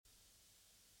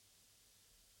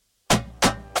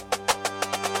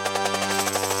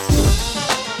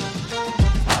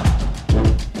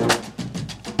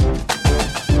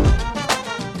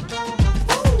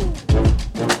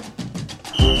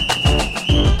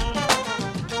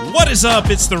What is up?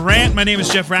 It's The Rant. My name is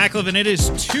Jeff Ratcliffe, and it is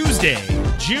Tuesday,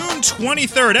 June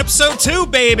 23rd, episode 2,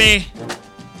 baby.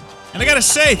 And I gotta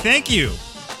say, thank you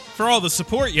for all the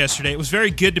support yesterday. It was very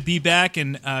good to be back,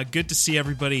 and good to see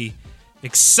everybody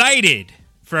excited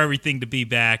for everything to be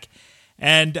back.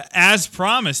 And as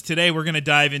promised, today we're going to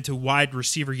dive into wide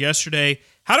receiver. Yesterday,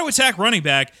 how to attack running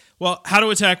back. Well, how to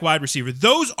attack wide receiver.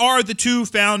 Those are the two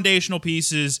foundational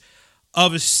pieces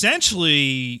of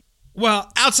essentially,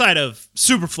 well, outside of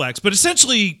Superflex, but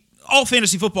essentially all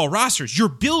fantasy football rosters. You're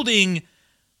building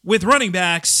with running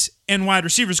backs and wide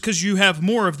receivers because you have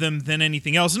more of them than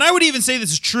anything else. And I would even say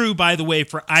this is true, by the way,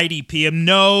 for IDP. And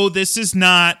no, this is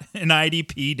not an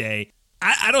IDP day.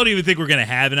 I don't even think we're going to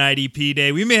have an IDP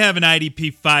day. We may have an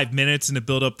IDP 5 minutes in the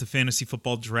build up to fantasy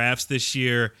football drafts this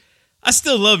year. I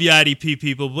still love you IDP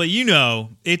people, but you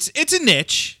know, it's a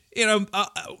niche. You know,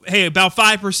 hey, about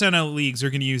 5% of leagues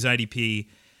are going to use IDP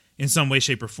in some way,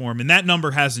 shape, or form. And that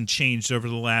number hasn't changed over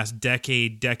the last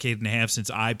decade and a half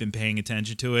since I've been paying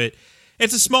attention to it.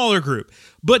 It's a smaller group.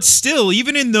 But still,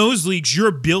 even in those leagues,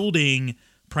 you're building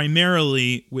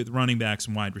primarily with running backs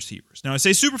and wide receivers. Now, I say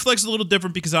Superflex is a little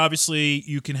different because obviously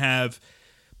you can have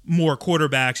more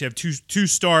quarterbacks. You have two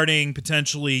starting,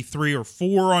 potentially 3 or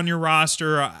 4 on your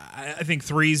roster. I think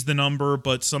 3 is the number,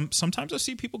 but sometimes I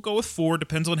see people go with 4.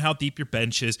 Depends on how deep your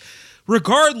bench is.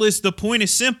 Regardless, the point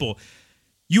is simple.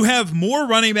 You have more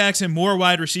running backs and more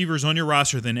wide receivers on your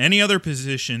roster than any other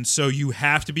position, so you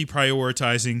have to be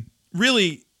prioritizing,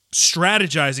 really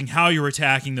strategizing how you're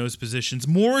attacking those positions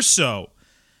more so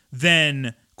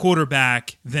than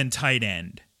quarterback, than tight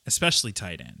end, especially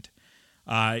tight end.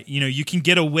 You can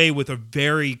get away with a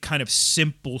very kind of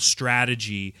simple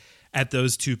strategy at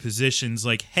those two positions.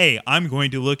 Like, hey, I'm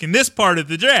going to look in this part of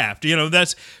the draft. You know,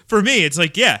 that's for me. It's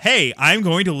like, yeah, hey, I'm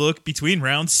going to look between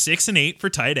rounds 6 and 8 for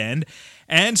tight end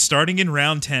and starting in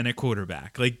round 10 at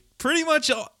quarterback. Like, pretty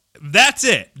much that's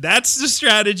it. That's the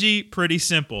strategy. Pretty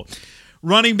simple.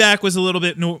 Running back was a little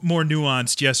bit more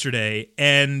nuanced yesterday,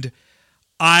 and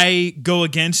I go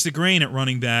against the grain at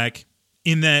running back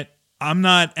in that I'm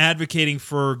not advocating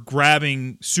for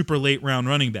grabbing super late round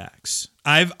running backs.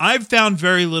 I've found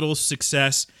very little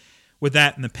success with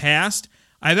that in the past.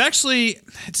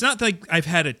 It's not like I've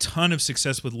had a ton of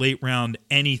success with late round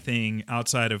anything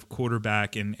outside of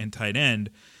quarterback and tight end,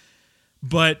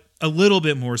 but a little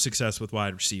bit more success with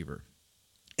wide receiver.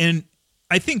 And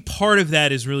I think part of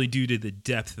that is really due to the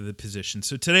depth of the position.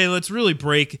 So today, let's really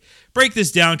break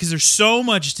this down because there's so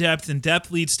much depth, and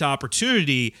depth leads to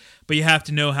opportunity, but you have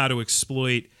to know how to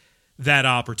exploit that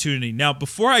opportunity. Now,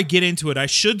 before I get into it, I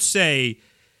should say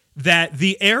that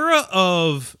the era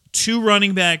of 2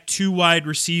 running back, 2 wide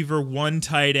receiver, 1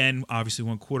 tight end, obviously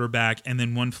 1 quarterback, and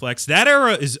then 1 flex, that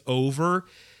era is over.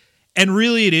 And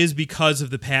really it is because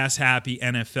of the pass-happy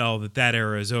NFL that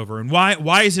era is over. And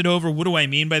why is it over? What do I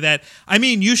mean by that? I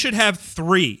mean, you should have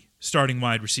 3 starting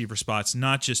wide receiver spots,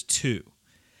 not just 2.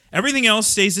 Everything else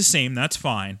stays the same. That's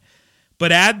fine.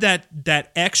 But add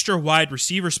that extra wide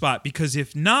receiver spot, because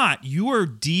if not, you are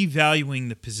devaluing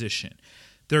the position.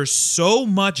 There's so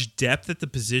much depth at the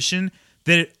position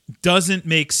that it doesn't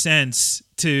make sense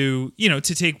to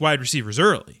take wide receivers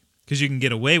early, because you can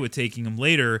get away with taking them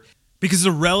later. Because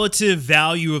the relative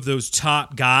value of those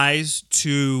top guys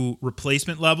to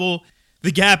replacement level,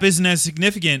 the gap isn't as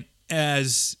significant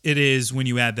as it is when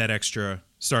you add that extra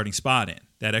starting spot in.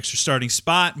 That extra starting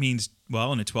spot means,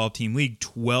 well, in a 12-team league,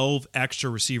 12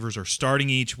 extra receivers are starting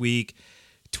each week,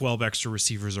 12 extra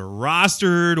receivers are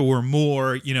rostered or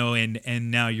more,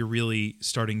 and now you're really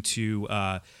starting to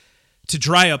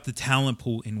dry up the talent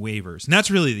pool in waivers. And that's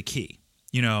really the key,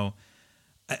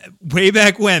 Way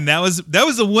back when, that was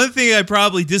the one thing I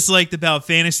probably disliked about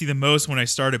fantasy the most when I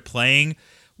started playing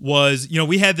was,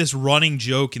 we had this running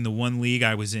joke in the one league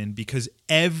I was in because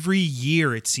every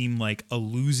year it seemed like a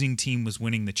losing team was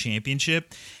winning the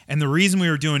championship. And the reason we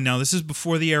were doing, now this is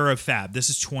before the era of Fab, this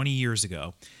is 20 years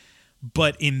ago.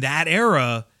 But in that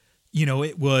era,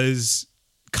 it was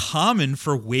common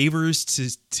for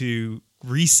waivers to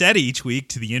reset each week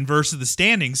to the inverse of the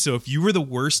standings. So if you were the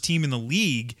worst team in the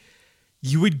league,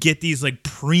 you would get these like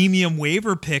premium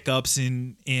waiver pickups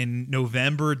in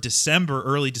November, December,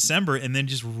 early December, and then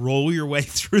just roll your way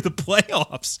through the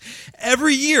playoffs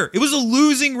every year. It was a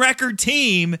losing record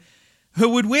team who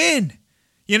would win.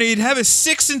 You'd have a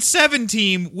 6-7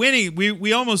 team winning.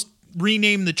 We almost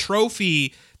renamed the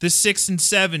trophy the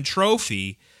 6-7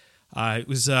 trophy. It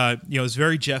was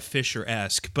very Jeff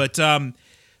Fisher-esque. But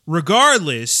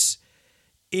regardless,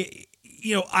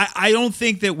 I don't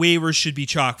think that waivers should be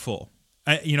chock full.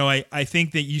 I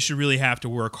think that you should really have to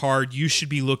work hard. You should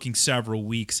be looking several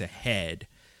weeks ahead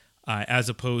as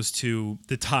opposed to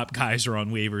the top guys are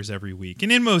on waivers every week.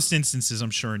 And in most instances,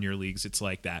 I'm sure in your leagues, it's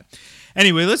like that.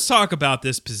 Anyway, let's talk about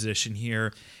this position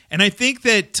here. And I think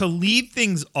that to lead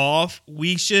things off,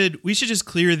 we should just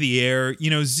clear the air.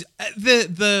 You know,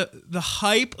 the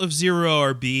hype of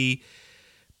zero RB.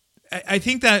 I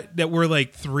think that we're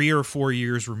like 3 or 4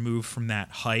 years removed from that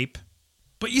hype,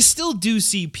 but you still do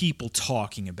see people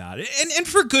talking about it, and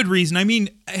for good reason. I mean,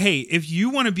 hey, if you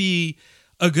want to be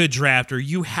a good drafter,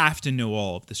 you have to know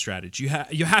all of the strategy.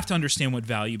 You have to understand what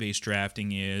value-based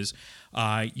drafting is.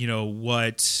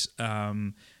 What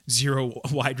zero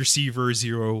wide receiver,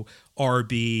 zero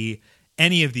RB,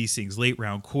 any of these things, late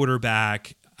round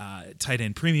quarterback, tight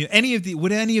end premium,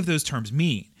 what any of those terms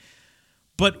mean.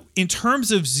 But in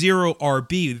terms of zero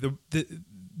RB,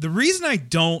 the reason I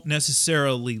don't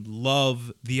necessarily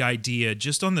love the idea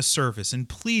just on the surface, and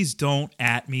please don't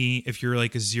at me if you're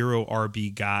like a zero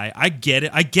RB guy. I get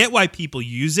it. I get why people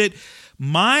use it.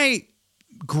 My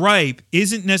gripe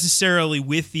isn't necessarily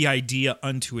with the idea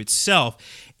unto itself.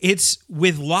 It's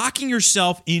with locking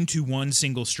yourself into one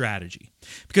single strategy.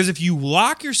 Because if you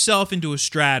lock yourself into a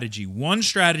strategy, one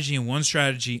strategy and one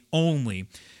strategy only,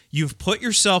 you've put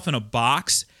yourself in a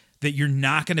box that you're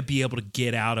not going to be able to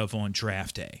get out of on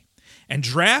draft day. And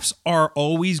drafts are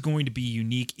always going to be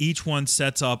unique. Each one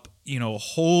sets up, a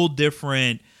whole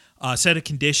different set of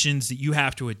conditions that you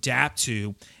have to adapt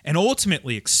to and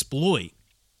ultimately exploit,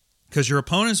 because your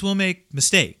opponents will make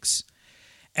mistakes.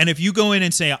 And if you go in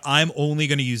and say, I'm only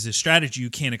going to use this strategy, you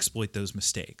can't exploit those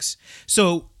mistakes.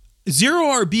 So zero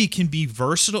RB can be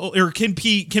versatile, or can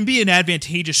be an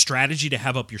advantageous strategy to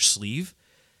have up your sleeve.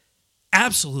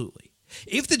 Absolutely.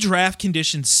 If the draft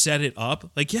conditions set it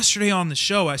up, like yesterday on the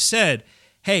show, I said,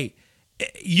 hey,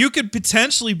 you could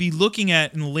potentially be looking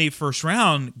at, in the late first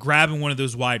round, grabbing one of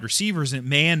those wide receivers, and it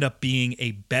may end up being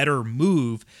a better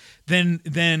move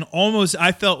than almost,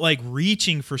 I felt like,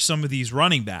 reaching for some of these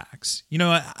running backs.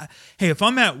 Hey, if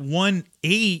I'm at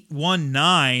 1-8,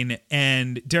 1-9,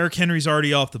 and Derrick Henry's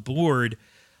already off the board,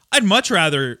 I'd much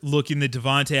rather look in the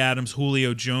Devontae Adams,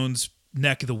 Julio Jones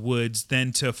neck of the woods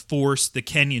than to force the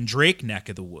Kenyon Drake neck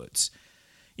of the woods.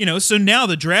 So now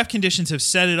the draft conditions have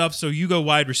set it up so you go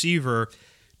wide receiver.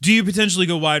 Do you potentially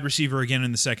go wide receiver again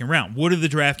in the second round? What do the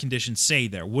draft conditions say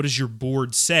there? What does your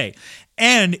board say?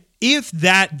 And if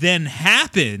that then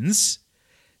happens,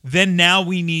 then now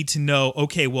we need to know,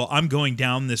 okay, well, I'm going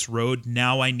down this road.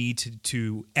 Now I need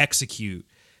to execute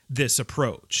this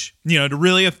approach. To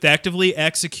really effectively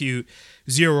execute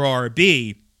zero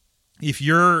RB. If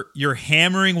you're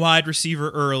hammering wide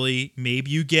receiver early, maybe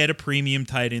you get a premium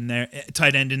tight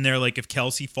end in there, like if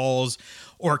Kelsey falls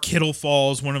or Kittle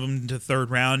falls, one of them into third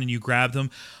round, and you grab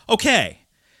them. Okay,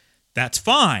 that's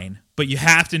fine, but you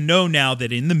have to know now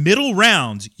that in the middle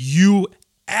rounds, you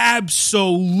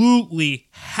absolutely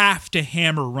have to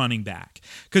hammer running back.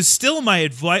 Because still, my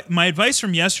advice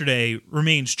from yesterday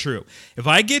remains true. If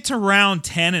I get to round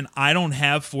 10 and I don't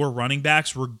have 4 running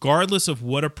backs, regardless of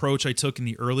what approach I took in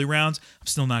the early rounds, I'm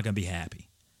still not going to be happy.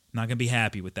 I'm not going to be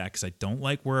happy with that, because I don't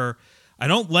like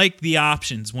the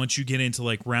options once you get into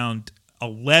like round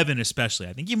 11 especially.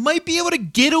 I think you might be able to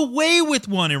get away with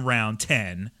one in round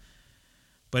 10,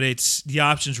 but the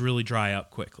options really dry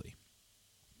up quickly.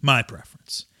 My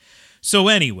preference. So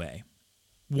anyway,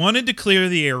 wanted to clear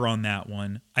the air on that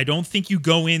one. I don't think you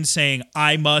go in saying,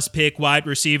 I must pick wide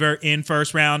receiver in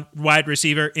first round, wide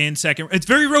receiver in second. It's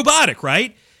very robotic,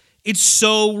 right? It's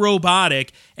so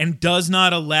robotic and does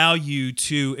not allow you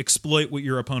to exploit what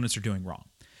your opponents are doing wrong.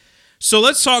 So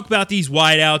let's talk about these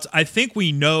wideouts. I think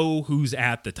we know who's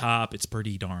at the top. It's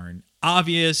pretty darn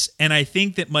obvious. And I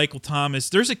think that Michael Thomas,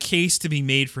 there's a case to be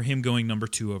made for him going number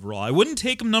 2 overall. I wouldn't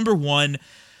take him number 1.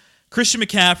 Christian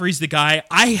McCaffrey's the guy.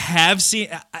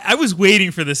 I was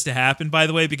waiting for this to happen, by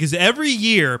the way, because every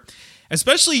year,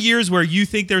 especially years where you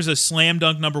think there's a slam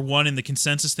dunk number 1 and the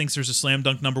consensus thinks there's a slam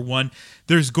dunk number 1,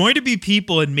 there's going to be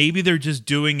people, and maybe they're just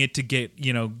doing it to get,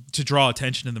 to draw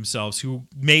attention to themselves, who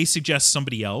may suggest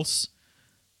somebody else.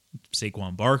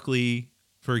 Saquon Barkley,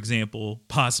 for example,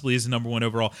 possibly is the number 1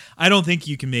 overall. I don't think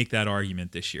you can make that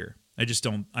argument this year. I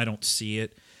don't see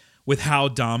it. With how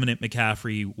dominant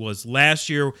McCaffrey was last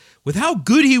year, with how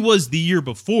good he was the year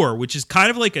before, which is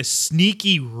kind of like a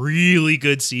sneaky, really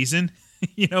good season.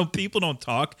 People don't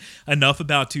talk enough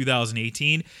about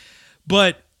 2018,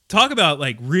 but talk about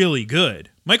like really good.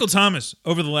 Michael Thomas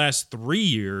over the last 3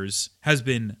 years has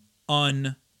been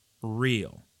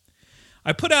unreal.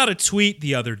 I put out a tweet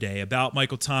the other day about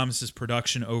Michael Thomas's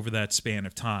production over that span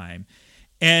of time.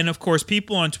 And of course,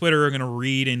 people on Twitter are going to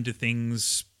read into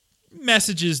things,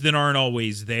 messages that aren't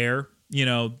always there.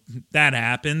 That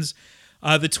happens.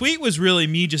 The tweet was really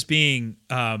me just being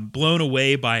blown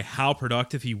away by how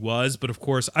productive he was. But of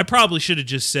course, I probably should have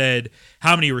just said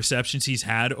how many receptions he's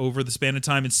had over the span of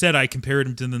time. Instead, I compared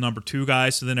him to the number 2 guy.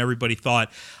 So then everybody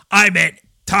thought, I meant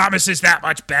Thomas is that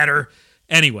much better.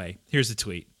 Anyway, here's the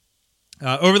tweet.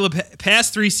 Over the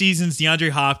past 3 seasons,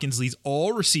 DeAndre Hopkins leads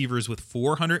all receivers with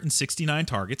 469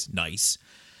 targets. Nice.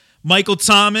 Michael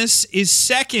Thomas is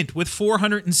second with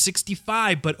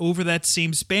 465, but over that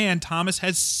same span, Thomas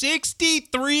has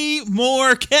 63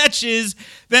 more catches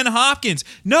than Hopkins.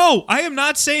 No, I am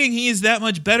not saying he is that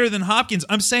much better than Hopkins.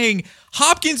 I'm saying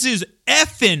Hopkins is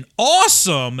effing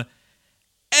awesome,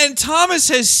 and Thomas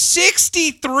has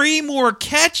 63 more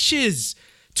catches,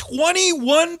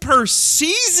 21 per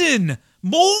season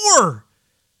more.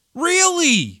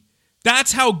 Really?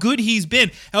 That's how good he's been.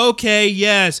 Okay,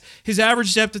 yes, his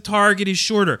average depth of target is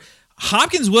shorter.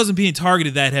 Hopkins wasn't being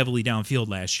targeted that heavily downfield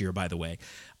last year, by the way.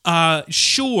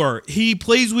 Sure, he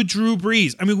plays with Drew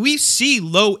Brees. I mean, we see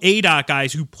low ADOT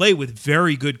guys who play with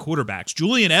very good quarterbacks.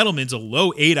 Julian Edelman's a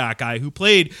low ADOT guy who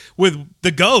played with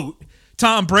the GOAT,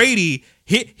 Tom Brady.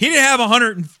 He didn't have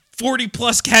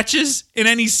 140-plus catches in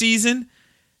any season.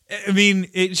 I mean,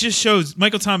 it just shows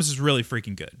Michael Thomas is really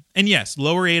freaking good. And yes,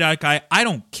 lower ADOT guy, I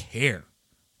don't care.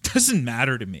 Doesn't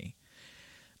matter to me.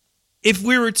 If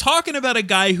we were talking about a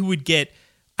guy who would get,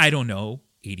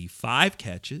 85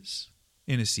 catches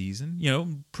in a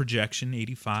season, projection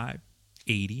 85,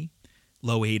 80,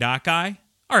 low ADOT guy,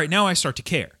 all right, now I start to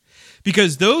care.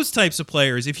 Because those types of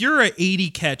players, if you're an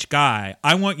 80-catch guy,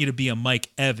 I want you to be a Mike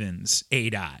Evans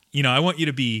ADOT. I want you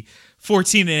to be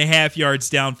 14 and a half yards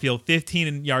downfield,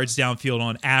 15 yards downfield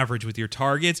on average with your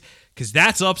targets, because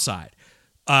that's upside.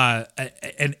 A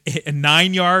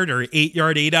 9-yard or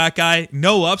 8-yard ADOT guy,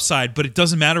 no upside, but it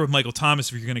doesn't matter with Michael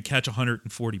Thomas if you're going to catch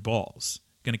 140 balls,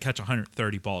 going to catch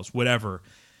 130 balls, whatever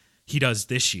he does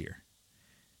this year.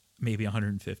 Maybe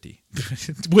 150.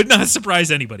 Would not surprise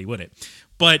anybody, would it?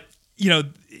 But,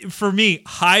 for me,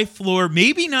 high floor,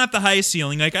 maybe not the highest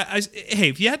ceiling. Like, hey,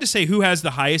 if you had to say who has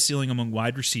the highest ceiling among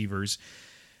wide receivers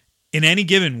in any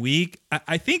given week,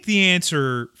 I think the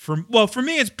answer, for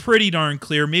me, it's pretty darn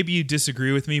clear. Maybe you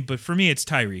disagree with me, but for me, it's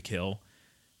Tyreek Hill.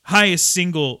 Highest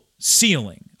single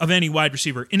ceiling of any wide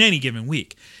receiver in any given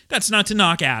week. That's not to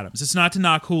knock Adams. It's not to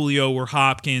knock Julio or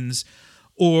Hopkins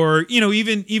or,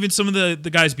 even some of the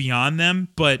guys beyond them,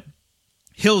 but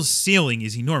Hill's ceiling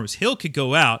is enormous. Hill could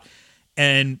go out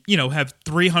and, have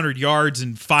 300 yards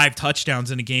and 5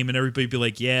 touchdowns in a game, and everybody be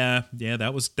like, yeah,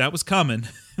 that was coming.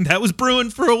 That was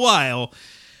brewing for a while.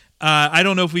 I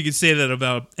don't know if we could say that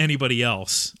about anybody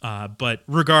else, but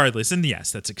regardless, and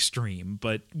yes, that's extreme,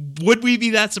 but would we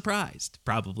be that surprised?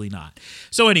 Probably not.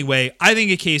 So anyway, I think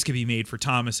a case could be made for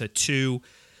Thomas at 2.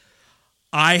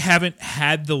 I haven't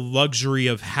had the luxury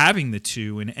of having the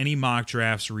 2 in any mock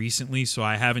drafts recently, so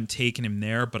I haven't taken him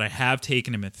there, but I have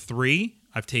taken him at 3.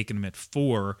 I've taken him at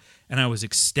 4, and I was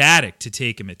ecstatic to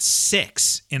take him at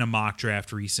 6 in a mock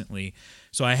draft recently.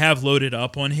 So I have loaded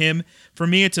up on him. For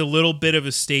me, it's a little bit of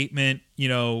a statement,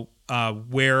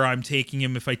 where I'm taking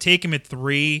him. If I take him at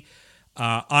 3,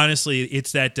 honestly,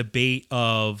 it's that debate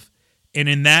of, and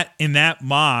in that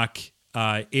mock,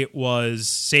 it was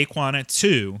Saquon at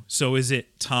 2. So is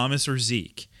it Thomas or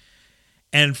Zeke?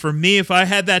 And for me, if I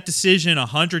had that decision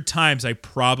 100 times, I'd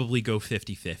probably go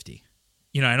 50-50.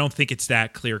 I don't think it's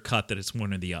that clear cut that it's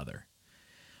one or the other.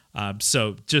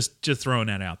 So just throwing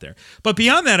that out there. But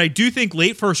beyond that, I do think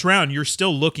late first round, you're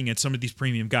still looking at some of these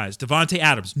premium guys. Devontae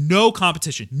Adams, no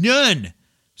competition. None.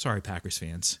 Sorry, Packers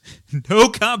fans. No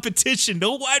competition.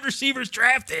 No wide receivers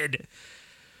drafted.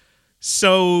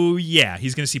 So, yeah,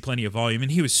 he's going to see plenty of volume,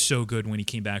 and he was so good when he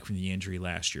came back from the injury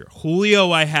last year.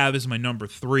 Julio I have as my number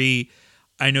 3.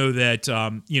 I know that,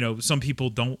 some people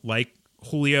don't like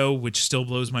Julio, which still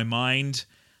blows my mind.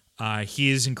 He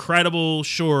is incredible.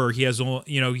 Sure, he has,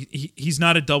 he's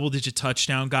not a double-digit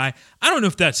touchdown guy. I don't know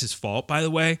if that's his fault, by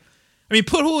the way. I mean,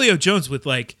 put Julio Jones with,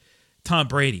 Tom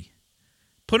Brady.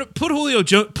 Put Julio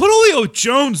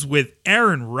Jones with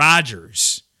Aaron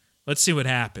Rodgers. Let's see what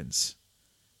happens.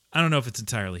 I don't know if it's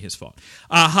entirely his fault.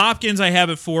 Hopkins I have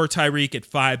at 4, Tyreek at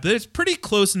 5, but it's pretty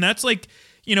close, and that's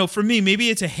for me, maybe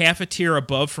it's a half a tier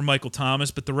above for Michael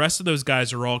Thomas, but the rest of those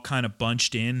guys are all kind of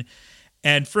bunched in,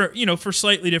 and for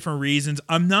slightly different reasons.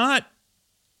 I'm not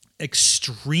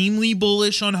extremely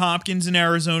bullish on Hopkins in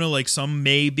Arizona like some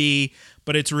may be,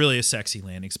 but it's really a sexy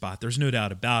landing spot. There's no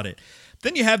doubt about it.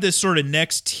 Then you have this sort of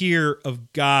next tier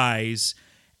of guys,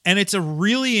 and it's a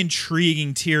really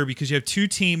intriguing tier because you have 2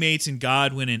 teammates in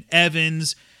Godwin and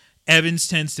Evans, Evans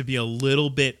tends to be a little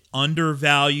bit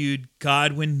undervalued.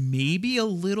 Godwin maybe a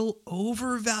little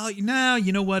overvalued. No,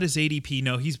 you know what? His ADP,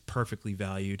 no, he's perfectly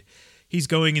valued. He's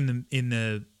going in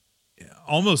the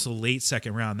almost a late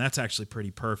second round. That's actually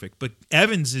pretty perfect. But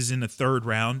Evans is in the third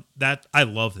round. I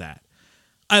love that.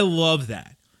 I love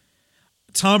that.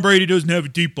 Tom Brady doesn't have a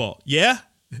deep ball. Yeah?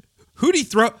 Who'd he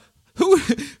throw? Who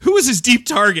was his deep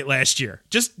target last year?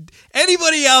 Just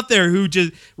anybody out there who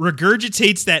just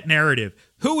regurgitates that narrative.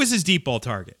 Who was his deep ball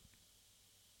target?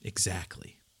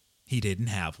 Exactly. He didn't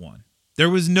have one. There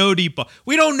was no deep ball.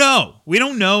 We don't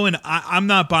know. And I'm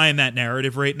not buying that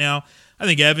narrative right now. I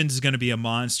think Evans is going to be a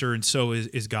monster, and so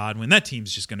is Godwin. That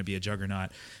team's just going to be a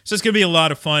juggernaut. So it's going to be a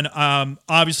lot of fun.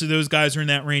 Obviously, those guys are in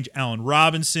that range. Allen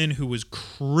Robinson, who was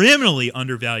criminally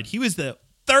undervalued. He was the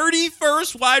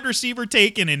 31st wide receiver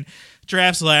taken in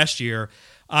drafts last year.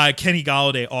 Kenny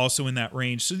Golladay also in that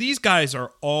range. So these guys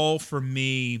are all, for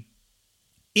me,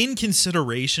 in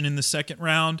consideration in the second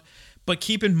round, but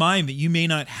keep in mind that you may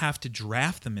not have to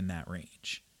draft them in that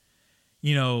range.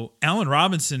 You know, Allen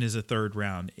Robinson is a third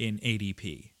round in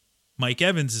ADP. Mike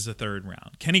Evans is a third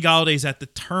round. Kenny Galladay's at the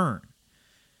turn.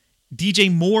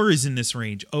 DJ Moore is in this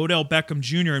range. Odell Beckham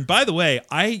Jr. And by the way,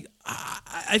 I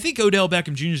think Odell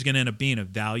Beckham Jr. is going to end up being a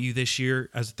value this year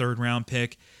as a third round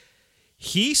pick.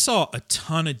 He saw a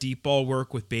ton of deep ball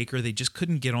work with Baker. They just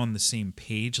couldn't get on the same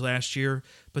page last year.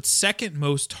 But second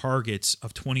most targets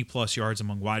of 20-plus yards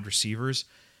among wide receivers.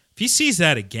 If he sees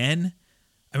that again,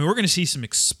 I mean, we're going to see some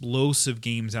explosive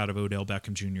games out of Odell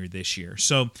Beckham Jr. this year.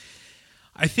 So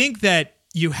I think that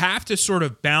you have to sort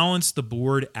of balance the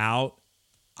board out.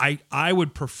 I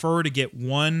would prefer to get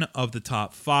one of the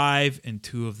top 5 and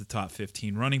 2 of the top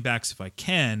 15 running backs if I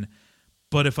can.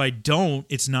 But if I don't,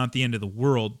 it's not the end of the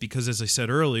world because, as I said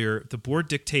earlier, the board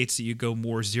dictates that you go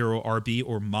more zero RB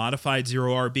or modified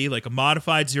zero RB. Like a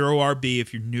modified zero RB,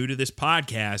 if you're new to this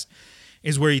podcast,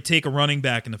 is where you take a running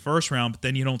back in the first round, but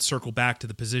then you don't circle back to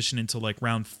the position until like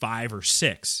round 5 or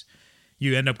 6.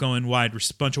 You end up going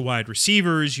bunch of wide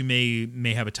receivers. You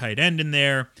may have a tight end in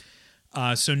there.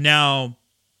 So now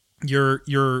you're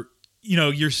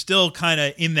still kind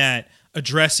of in that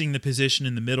addressing the position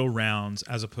in the middle rounds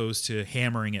as opposed to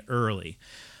hammering it early.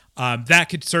 That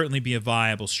could certainly be a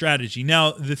viable strategy.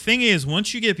 Now, the thing is,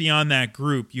 once you get beyond that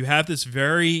group, you have this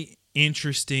very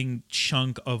interesting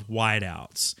chunk of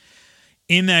wideouts.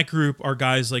 In that group are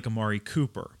guys like Amari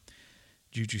Cooper,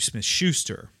 Juju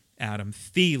Smith-Schuster, Adam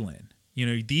Thielen. You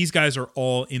know, these guys are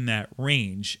all in that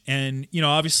range. And, you know,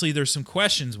 obviously there's some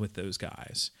questions with those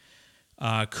guys.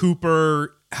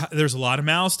 Cooper, there's a lot of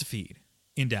mouths to feed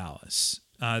in Dallas.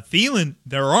 Thielen,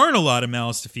 there aren't a lot of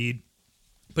mouths to feed,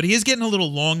 but he is getting a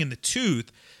little long in the tooth.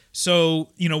 So,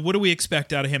 you know, what do we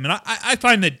expect out of him? And I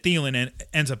find that Thielen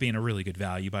ends up being a really good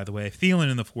value, by the way. Thielen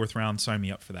in the 4th round, sign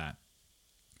me up for that.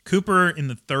 Cooper in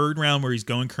the 3rd round where he's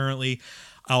going currently,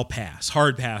 I'll pass.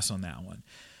 Hard pass on that one.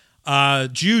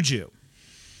 Juju,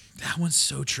 that one's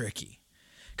so tricky.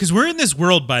 Because we're in this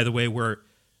world, by the way, where,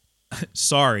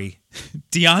 sorry,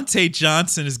 Deontay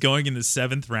Johnson is going in the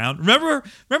 7th round. Remember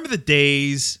the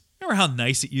days? Remember how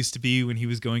nice it used to be when he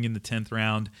was going in the 10th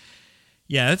round?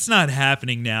 Yeah, that's not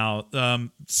happening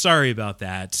now. Sorry about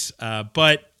that.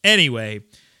 But anyway,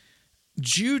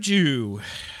 Juju.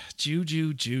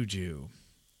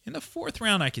 In the 4th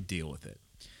round, I could deal with it.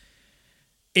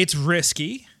 It's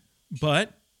risky,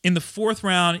 but in the 4th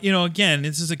round, you know, again,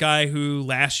 this is a guy who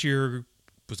last year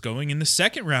was going in the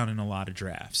 2nd round in a lot of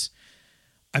drafts.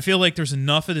 I feel like there's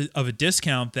enough of a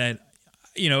discount that,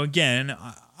 you know, again,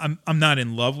 I'm not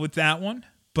in love with that one,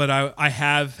 but I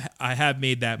have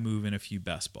made that move in a few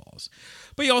best balls.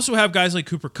 But you also have guys like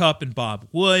Cooper Kupp and Bob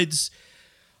Woods.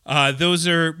 Those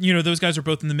guys are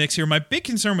both in the mix here. My big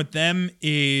concern with them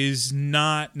is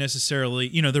not necessarily,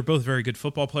 you know, they're both very good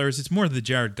football players. It's more the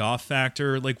Jared Goff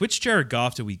factor. Like, which Jared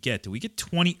Goff do we get? Do we get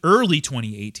early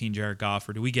 2018 Jared Goff,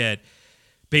 or do we get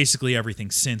basically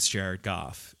everything since Jared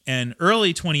Goff? And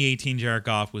early 2018 Jared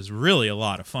Goff was really a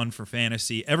lot of fun for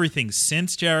fantasy. Everything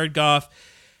since Jared Goff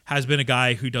has been a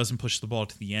guy who doesn't push the ball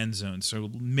to the end zone,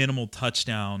 so minimal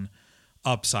touchdown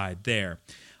upside there.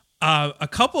 A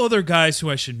couple other guys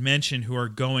who I should mention who are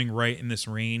going right in this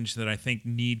range that I think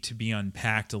need to be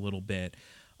unpacked a little bit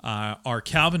are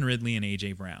Calvin Ridley and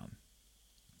A.J. Brown.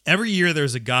 Every year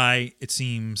there's a guy, it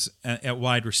seems, at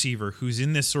wide receiver who's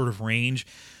in this sort of range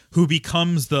who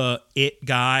becomes the it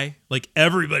guy. Like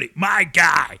everybody, my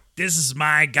guy, this is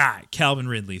my guy. Calvin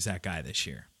Ridley's that guy this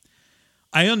year.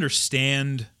 I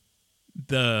understand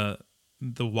the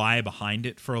why behind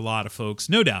it for a lot of folks,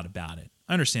 no doubt about it.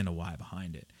 I understand the why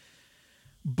behind it.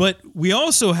 But we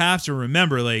also have to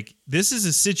remember, like, this is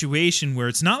a situation where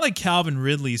it's not like Calvin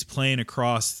Ridley's playing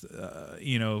across,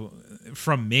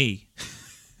 from me.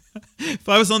 If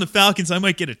I was on the Falcons, I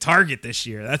might get a target this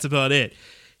year. That's about it.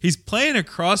 He's playing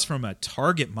across from a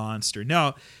target monster.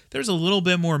 Now, there's a little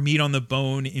bit more meat on the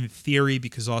bone in theory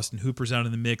because Austin Hooper's out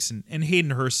of the mix, and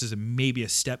Hayden Hurst is maybe a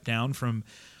step down from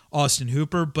Austin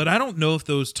Hooper, but I don't know if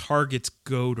those targets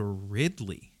go to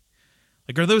Ridley.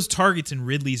 Like, are those targets in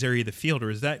Ridley's area of the field, or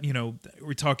is that,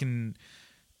 we're talking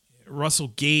Russell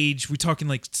Gage, we're talking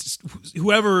like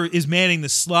whoever is manning the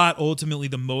slot ultimately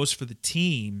the most for the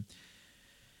team?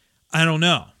 I don't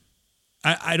know.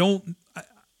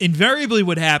 Invariably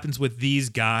what happens with these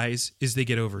guys is they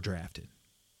get overdrafted.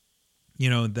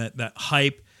 That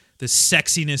hype, the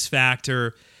sexiness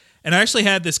factor. And I actually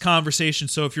had this conversation,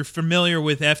 so if you're familiar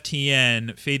with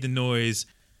FTN, Fade the Noise,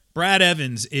 Brad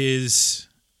Evans is...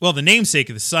 well, the namesake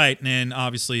of the site, and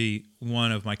obviously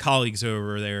one of my colleagues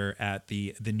over there at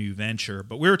the new venture.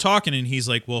 But we were talking, and he's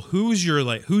like, "Well, who's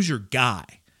your guy?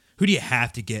 Who do you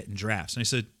have to get in drafts?" And I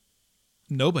said,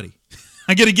 "Nobody.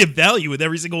 I got to give value with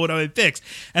every single one of my picks."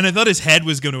 And I thought his head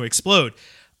was going to explode.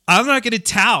 I'm not going to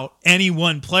tout any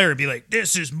one player and be like,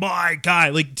 "This is my guy."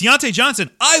 Like Deontay Johnson,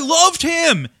 I loved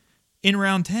him in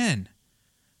round 10.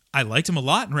 I liked him a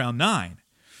lot in round 9.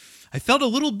 I felt a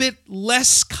little bit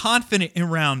less confident in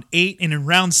round 8, and in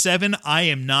round 7, I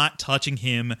am not touching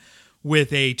him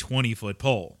with a 20-foot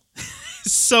pole.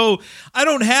 So I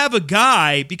don't have a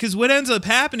guy, because what ends up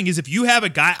happening is if you have a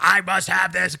guy, I must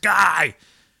have this guy.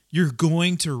 You're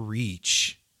going to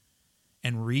reach,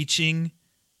 and reaching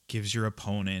gives your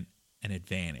opponent an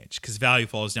advantage because value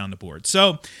falls down the board.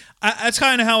 So that's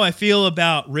kind of how I feel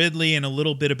about Ridley and a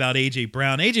little bit about A.J.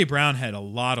 Brown. A.J. Brown had a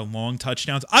lot of long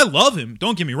touchdowns. I love him.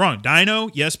 Don't get me wrong.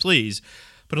 Dino, yes, please.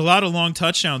 But a lot of long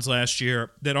touchdowns last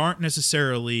year that aren't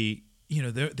necessarily,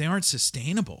 they aren't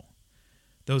sustainable,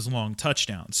 those long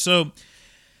touchdowns. So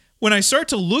when I start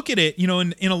to look at it,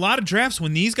 in a lot of drafts,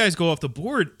 when these guys go off the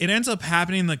board, it ends up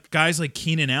happening like guys like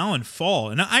Keenan Allen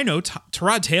fall. And I know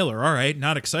Tyrod Taylor, all right,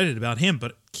 not excited about him,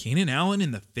 but Keenan Allen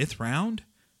in the 5th round?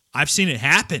 I've seen it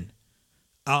happen.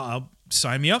 I'll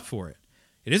sign me up for it.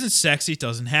 It isn't sexy. It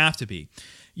doesn't have to be.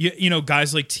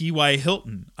 Guys like T.Y.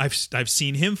 Hilton, I've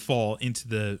seen him fall into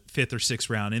the 5th or 6th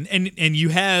round. And you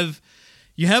have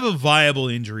a viable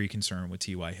injury concern with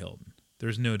T.Y. Hilton.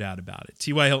 There's no doubt about it.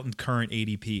 T.Y. Hilton's current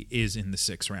ADP is in the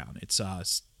 6th round. It's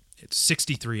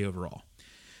 63 overall.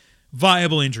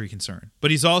 Viable injury concern. But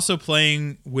he's also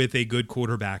playing with a good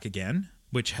quarterback again,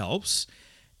 which helps.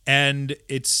 And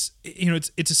it's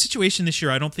a situation this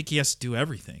year I don't think he has to do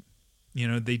everything.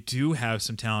 They do have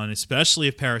some talent, especially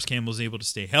if Paris Campbell is able to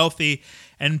stay healthy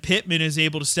and Pittman is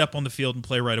able to step on the field and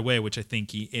play right away, which I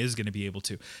think he is going to be able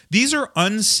to. These are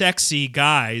unsexy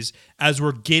guys as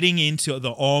we're getting into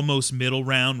the almost middle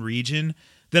round region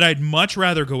that I'd much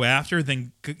rather go after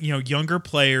than, younger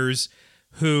players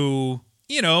who,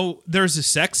 there's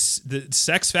the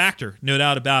sex factor, no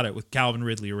doubt about it, with Calvin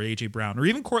Ridley or A.J. Brown or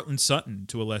even Cortland Sutton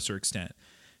to a lesser extent.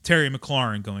 Terry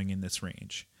McLaurin going in this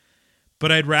range.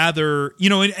 But I'd rather,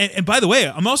 and by the way,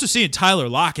 I'm also seeing Tyler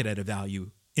Lockett at a value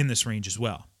in this range as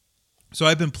well. So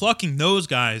I've been plucking those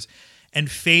guys and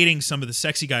fading some of the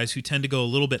sexy guys who tend to go a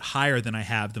little bit higher than I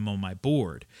have them on my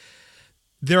board.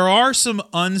 There are some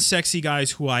unsexy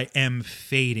guys who I am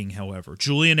fading, however.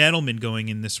 Julian Edelman going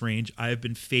in this range, I have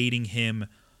been fading him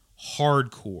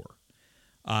hardcore.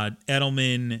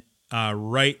 Edelman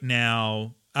right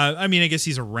now... I guess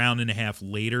he's a round and a half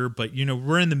later, but,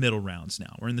 we're in the middle rounds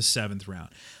now. We're in the 7th round.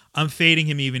 I'm fading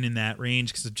him even in that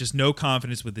range because of just no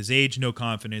confidence with his age, no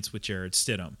confidence with Jared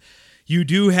Stidham. You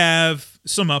do have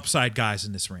some upside guys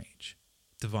in this range.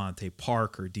 Devontae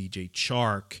Parker, DJ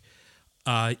Chark,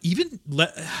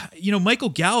 Michael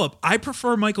Gallup. I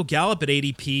prefer Michael Gallup at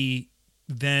ADP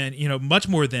than, much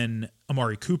more than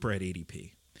Amari Cooper at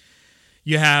ADP.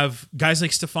 You have guys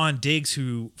like Stephon Diggs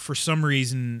who, for some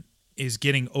reason, is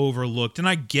getting overlooked. And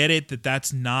I get it that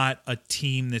that's not a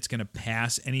team that's going to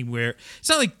pass anywhere. It's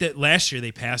not like that last year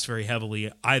they passed very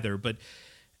heavily either, but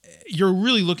you're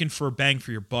really looking for a bang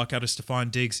for your buck out of Stephon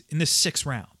Diggs in the 6th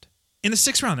round. In the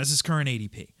 6th round, that's his current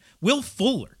ADP. Will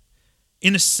Fuller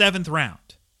in the 7th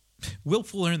round. Will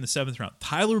Fuller in the 7th round.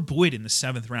 Tyler Boyd in the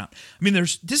 7th round.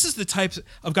 This is the types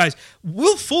of guys.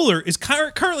 Will Fuller is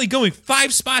currently going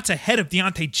 5 spots ahead of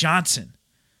Deontay Johnson.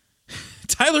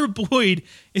 Tyler Boyd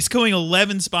is going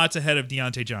 11 spots ahead of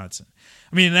Deontay Johnson.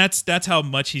 That's how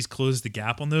much he's closed the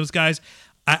gap on those guys.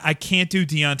 I can't do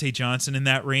Deontay Johnson in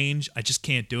that range. I just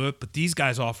can't do it. But these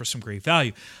guys offer some great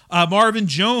value. Marvin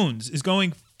Jones is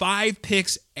going 5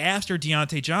 picks after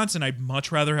Deontay Johnson, I'd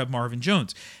much rather have Marvin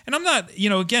Jones. And I'm not,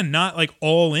 again, not like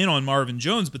all in on Marvin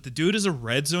Jones, but the dude is a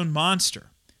red zone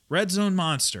monster. Red zone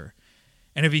monster.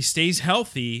 And if he stays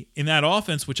healthy in that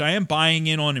offense, which I am buying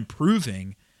in on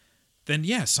improving, then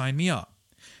yeah, sign me up.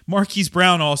 Marquise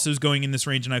Brown also is going in this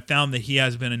range, and I found that he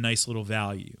has been a nice little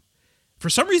value. For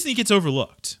some reason, he gets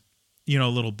overlooked, a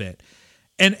little bit.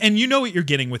 And you know what you're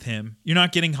getting with him. You're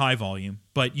not getting high volume,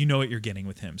 but you know what you're getting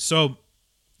with him. So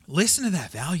listen to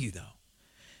that value, though.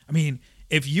 I mean,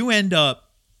 if you end up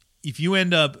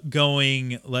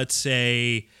going, let's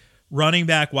say, running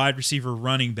back, wide receiver,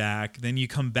 running back, then you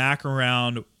come back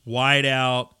around, wide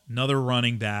out, another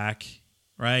running back,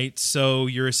 right? So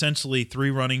you're essentially 3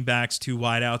 running backs, 2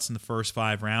 wide outs in the first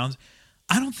 5 rounds.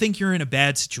 I don't think you're in a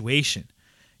bad situation,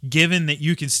 given that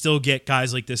you can still get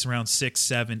guys like this around 6,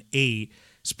 7, 8,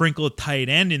 sprinkle a tight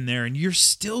end in there, and you're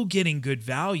still getting good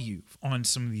value on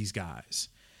some of these guys.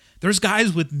 There's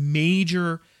guys with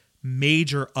major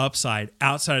upside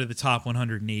outside of the top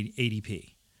 100 in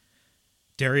ADP.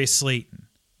 Darius Slayton,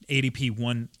 ADP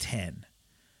 110.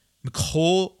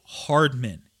 Mecole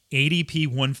Hardman, ADP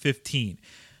 115.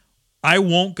 I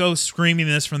won't go screaming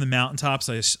this from the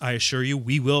mountaintops. I assure you,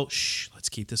 we will. Let's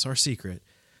keep this our secret.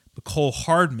 Mecole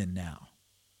Hardman now.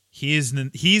 He's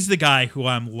the guy who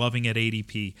I'm loving at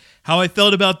ADP. How I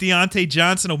felt about Deontay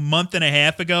Johnson a month and a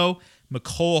half ago,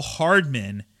 Mecole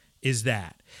Hardman is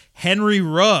that. Henry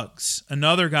Ruggs,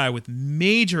 another guy with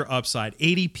major upside,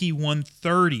 ADP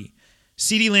 130.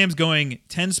 CeeDee Lamb's going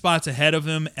 10 spots ahead of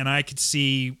him, and I could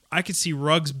see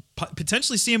Ruggs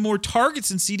potentially seeing more targets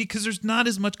than CeeDee because there's not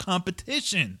as much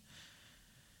competition.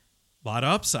 A lot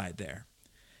of upside there.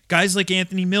 Guys like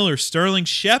Anthony Miller, Sterling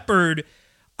Shepard.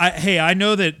 I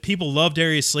know that people love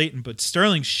Darius Slayton, but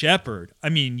Sterling Shepard, I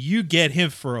mean, you get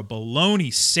him for a bologna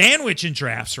sandwich in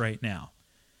drafts right now.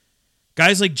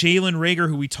 Guys like Jalen Reagor,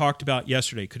 who we talked about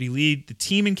yesterday. Could he lead the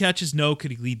team in catches? No.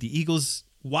 Could he lead the Eagles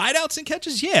wideouts in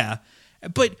catches? Yeah.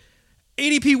 But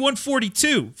ADP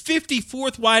 142,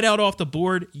 54th wideout off the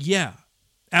board? Yeah,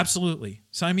 absolutely.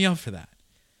 Sign me up for that.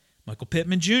 Michael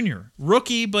Pittman Jr.,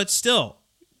 rookie, but still.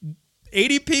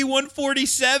 ADP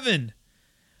 147.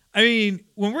 I mean,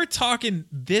 when we're talking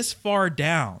this far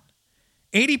down,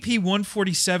 ADP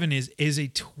 147 is a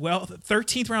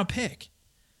 13th round pick.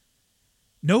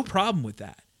 No problem with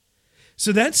that.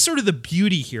 So that's sort of the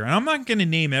beauty here. And I'm not going to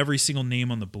name every single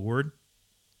name on the board,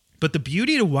 but the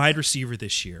beauty of wide receiver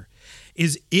this year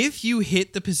is if you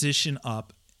hit the position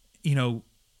up,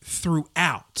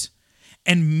 throughout,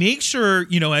 and make sure,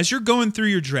 as you're going through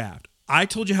your draft, I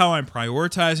told you how I'm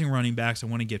prioritizing running backs. I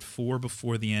want to get 4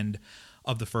 before the end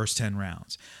of the first 10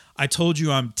 rounds. I told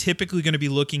you I'm typically going to be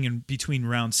looking in between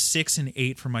round 6 and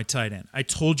 8 for my tight end. I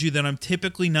told you that I'm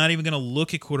typically not even going to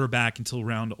look at quarterback until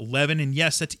round 11, and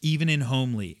yes, that's even in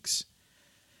home leagues.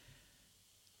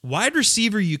 Wide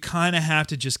receiver, you kind of have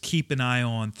to just keep an eye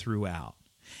on throughout.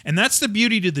 And that's the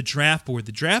beauty to the draft board.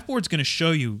 The draft board's going to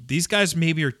show you these guys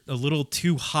maybe are a little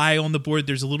too high on the board.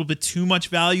 There's a little bit too much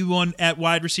value at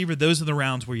wide receiver. Those are the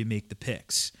rounds where you make the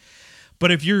picks.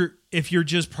 But if you're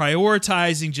just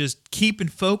prioritizing, just keeping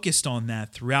focused on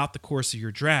that throughout the course of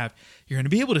your draft, you're going to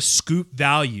be able to scoop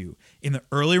value in the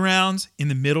early rounds, in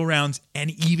the middle rounds,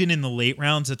 and even in the late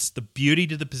rounds. That's the beauty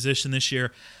to the position this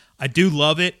year. I do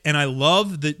love it, and I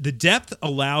love the depth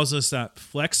allows us that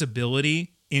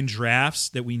flexibility in drafts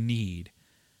that we need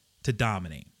to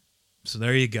dominate. So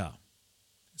there you go.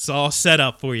 It's all set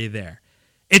up for you there.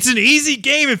 It's an easy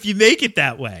game if you make it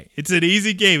that way.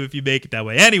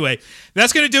 Anyway,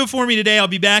 that's going to do it for me today. I'll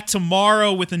be back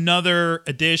tomorrow with another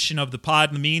edition of the pod.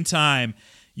 In the meantime,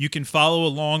 you can follow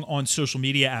along on social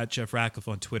media at Jeff Ratcliffe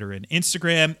on Twitter and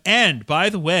Instagram. And by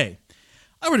the way,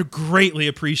 I would have greatly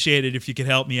appreciated if you could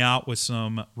help me out with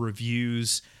some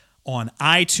reviews on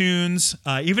iTunes.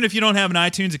 Even if you don't have an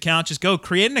iTunes account, just go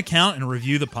create an account and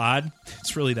review the pod.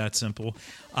 It's really that simple.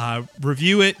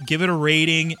 Review it, give it a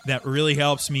rating. That really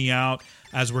helps me out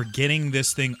as we're getting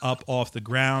this thing up off the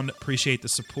ground. Appreciate the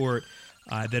support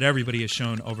that everybody has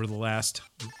shown over the last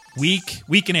week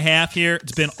and a half here.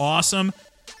 It's been awesome.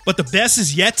 But the best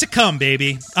is yet to come,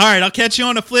 baby. All right, I'll catch you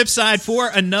on the flip side for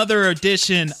another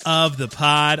edition of the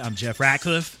pod. I'm Jeff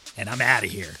Ratcliffe, and I'm out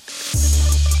of here.